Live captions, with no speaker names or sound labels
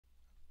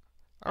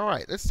All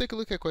right, let's take a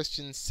look at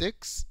question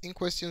 6. In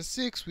question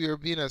 6, we are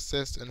being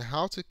assessed on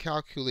how to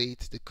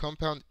calculate the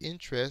compound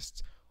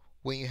interest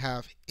when you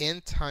have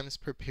n times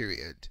per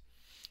period.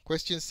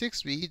 Question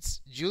 6 reads,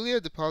 Julia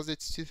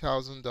deposits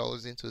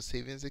 $2,000 into a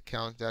savings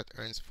account that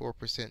earns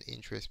 4%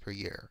 interest per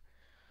year.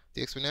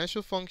 The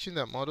exponential function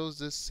that models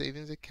this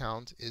savings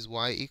account is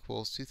y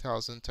equals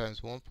 2,000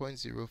 times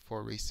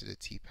 1.04 raised to the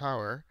t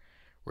power,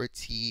 where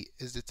t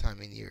is the time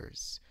in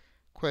years.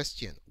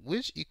 Question,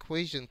 which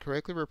equation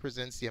correctly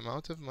represents the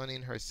amount of money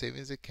in her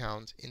savings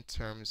account in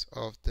terms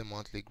of the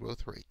monthly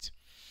growth rate?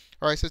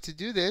 Alright, so to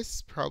do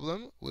this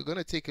problem, we're going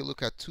to take a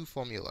look at two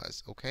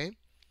formulas, okay?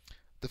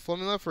 The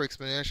formula for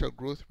exponential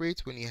growth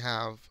rate when you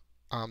have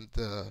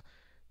the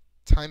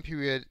time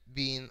period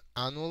being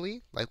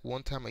annually, like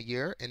one time a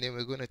year, and then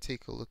we're going to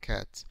take a look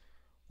at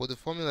what the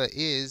formula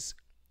is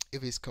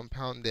if it's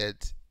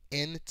compounded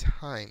n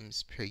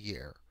times per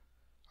year.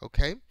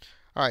 Okay?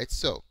 Alright,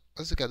 so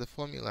let's look at the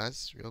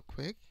formulas real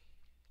quick.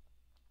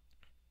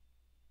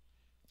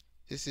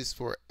 This is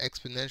for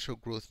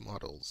exponential growth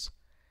models.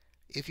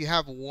 If you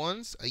have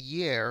once a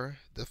year,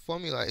 the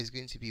formula is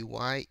going to be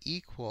y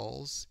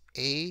equals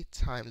a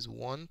times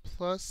 1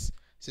 plus,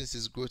 since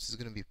this growth is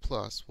going to be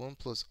plus, 1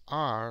 plus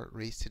r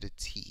raised to the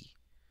t.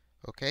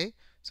 Okay?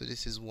 So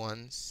this is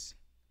once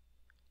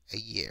a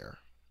year.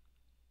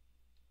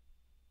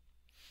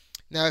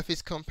 Now, if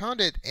it's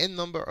compounded n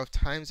number of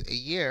times a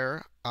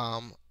year,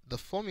 the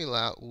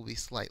formula will be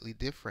slightly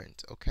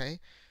different,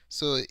 okay?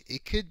 So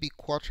it could be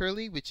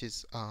quarterly, which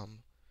is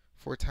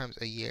 4 times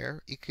a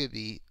year. It could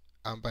be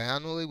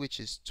biannually, which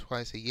is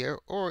twice a year,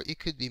 or it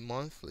could be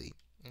monthly,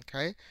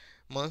 okay?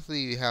 Monthly,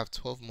 you have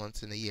 12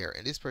 months in a year.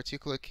 In this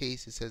particular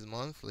case, it says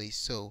monthly,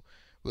 so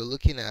we're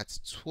looking at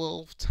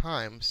 12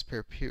 times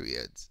per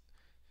period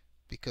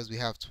because we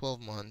have 12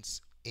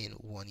 months in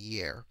 1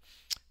 year.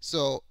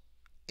 So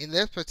in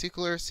that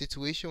particular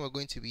situation, we're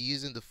going to be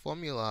using the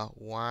formula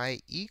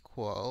y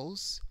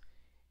equals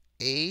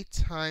a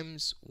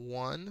times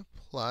 1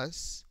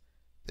 plus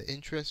the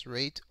interest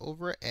rate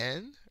over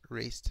n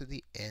raised to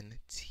the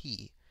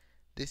nt.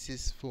 This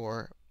is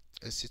for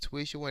a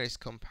situation where it's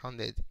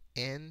compounded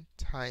n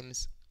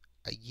times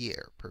a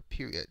year per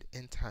period,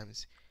 n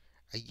times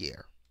a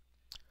year.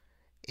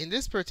 In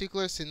this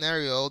particular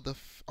scenario, the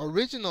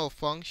original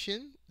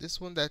function, this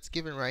one that's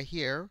given right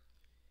here,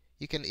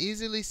 you can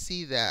easily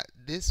see that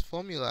this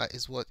formula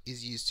is what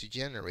is used to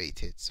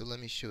generate it. So let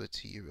me show it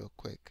to you real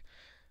quick.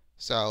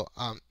 So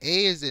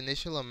A is the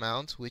initial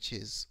amount, which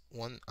is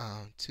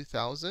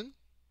 2,000.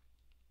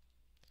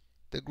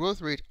 The growth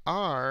rate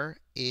R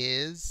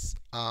is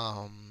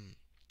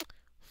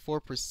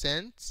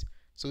 4%.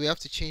 So we have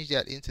to change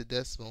that into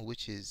decimal,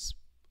 which is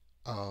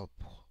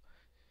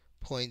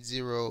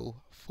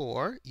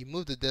 0.04. You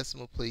move the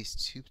decimal place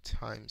two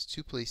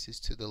places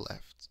to the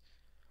left.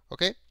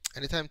 Okay?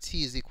 And the time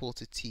t is equal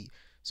to t.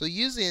 So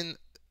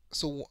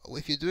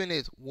if you're doing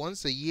it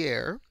once a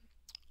year,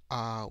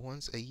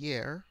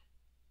 you're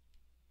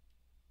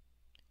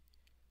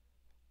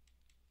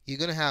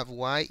going to have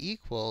y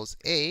equals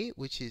a,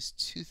 which is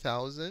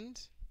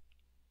 2,000.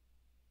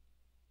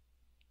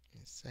 A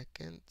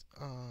second.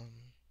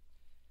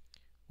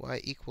 Y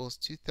equals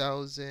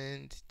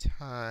 2,000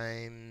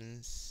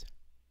 times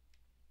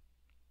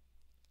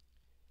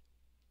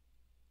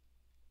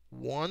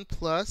 1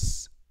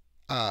 plus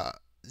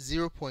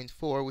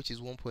 0.4, which is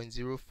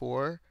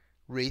 1.04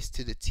 raised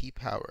to the t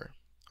power.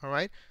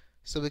 Alright?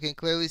 So we can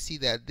clearly see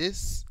that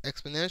this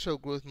exponential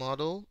growth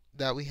model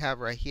that we have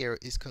right here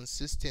is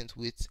consistent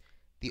with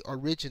the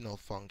original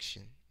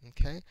function.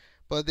 Okay?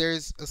 But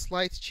there's a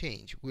slight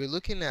change. We're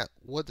looking at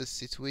what the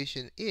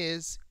situation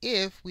is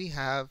if we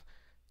have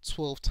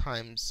 12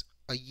 times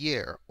a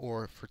year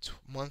or for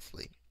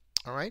monthly.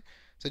 Alright?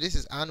 So this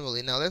is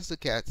annually. Now let's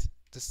look at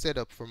the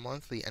setup for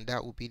monthly, and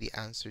that will be the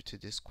answer to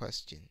this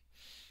question.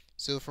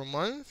 So for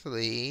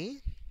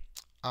monthly,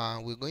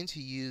 we're going to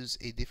use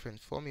a different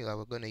formula.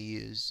 We're going to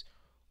use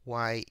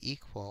y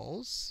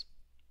equals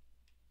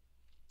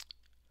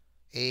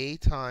a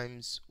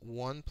times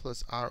 1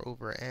 plus r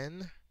over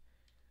n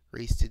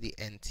raised to the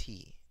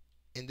nt.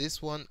 In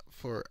this one,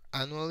 for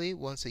annually,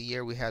 once a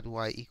year, we had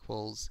y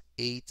equals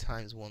a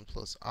times 1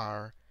 plus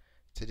r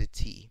to the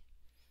t.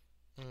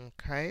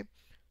 Okay.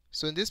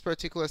 So in this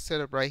particular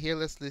setup right here,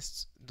 let's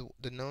list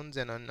the knowns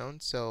and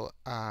unknowns. So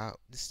the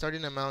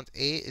starting amount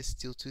A is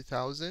still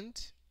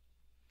 2,000.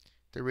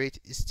 The rate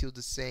is still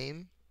the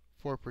same,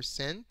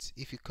 4%.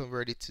 If you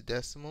convert it to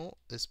decimal,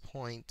 is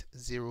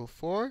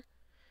 0.04.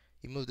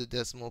 You move the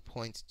decimal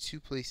point 2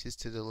 places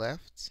to the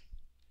left.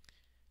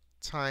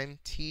 Time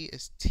t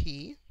is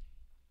t.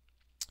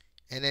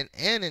 And then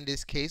n in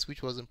this case,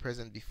 which wasn't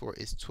present before,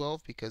 is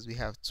 12 because we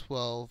have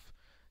 12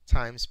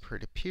 times per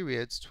the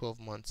periods, 12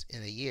 months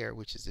in a year,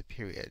 which is a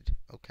period.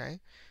 Okay,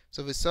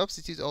 so if we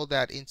substitute all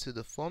that into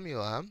the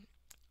formula,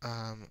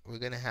 we're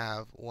going to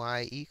have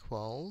y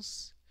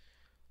equals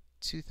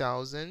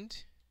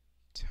 2,000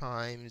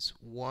 times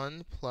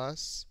 1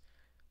 plus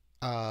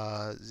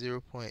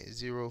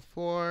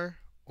 0.04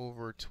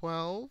 over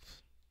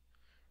 12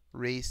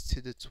 raised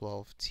to the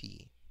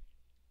 12t.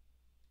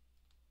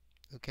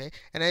 Okay,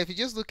 and if you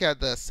just look at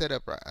the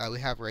setup we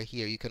have right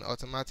here, you can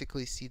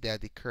automatically see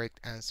that the correct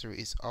answer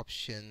is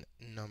option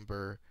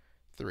number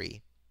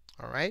 3.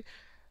 All right,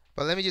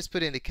 but let me just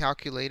put in the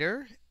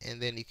calculator, and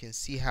then you can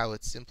see how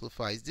it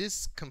simplifies.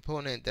 This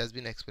component that's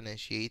been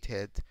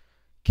exponentiated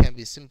can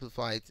be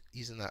simplified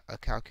using a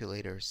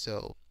calculator.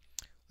 So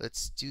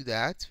let's do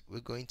that. We're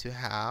going to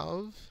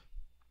have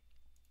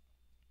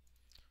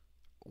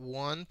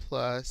 1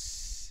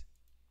 plus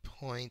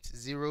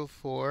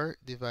 0.04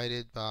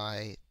 divided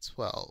by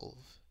 12.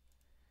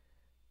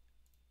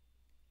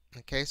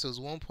 Okay, so it's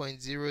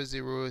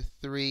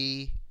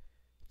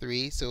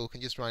 1.0033, so we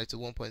can just round it to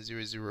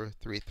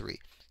 1.0033.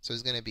 So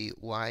it's going to be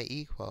y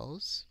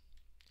equals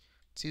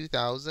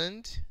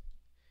 2000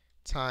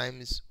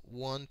 times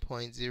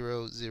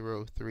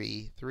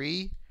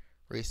 1.0033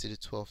 raised to the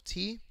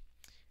 12t.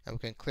 And we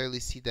can clearly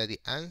see that the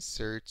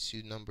answer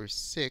to number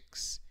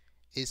 6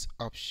 is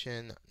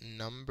option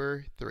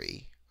number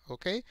 3.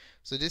 Okay,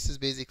 so this is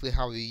basically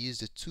how we use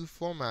the two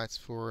formats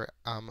for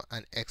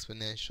an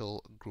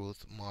exponential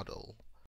growth model.